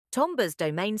Tomba's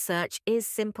domain search is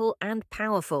simple and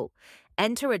powerful.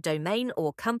 Enter a domain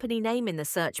or company name in the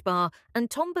search bar, and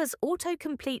Tomba's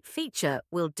autocomplete feature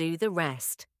will do the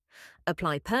rest.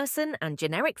 Apply person and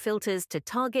generic filters to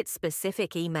target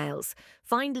specific emails.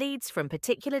 Find leads from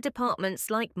particular departments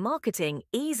like marketing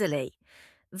easily.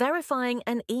 Verifying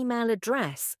an email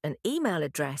address. An email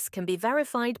address can be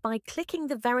verified by clicking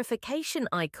the verification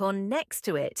icon next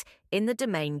to it in the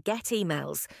domain Get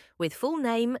Emails, with full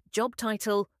name, job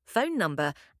title, phone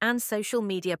number, and social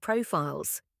media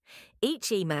profiles.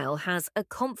 Each email has a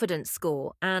confidence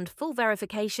score, and full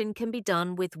verification can be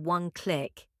done with one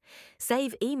click.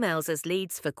 Save emails as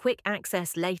leads for quick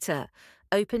access later.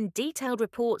 Open detailed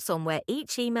reports on where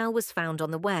each email was found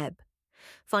on the web.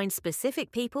 Find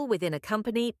specific people within a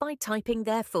company by typing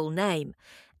their full name.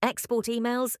 Export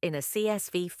emails in a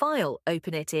CSV file,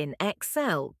 open it in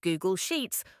Excel, Google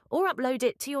Sheets, or upload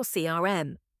it to your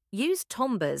CRM. Use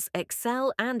Tomba's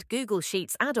Excel and Google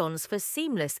Sheets add-ons for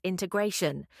seamless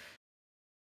integration.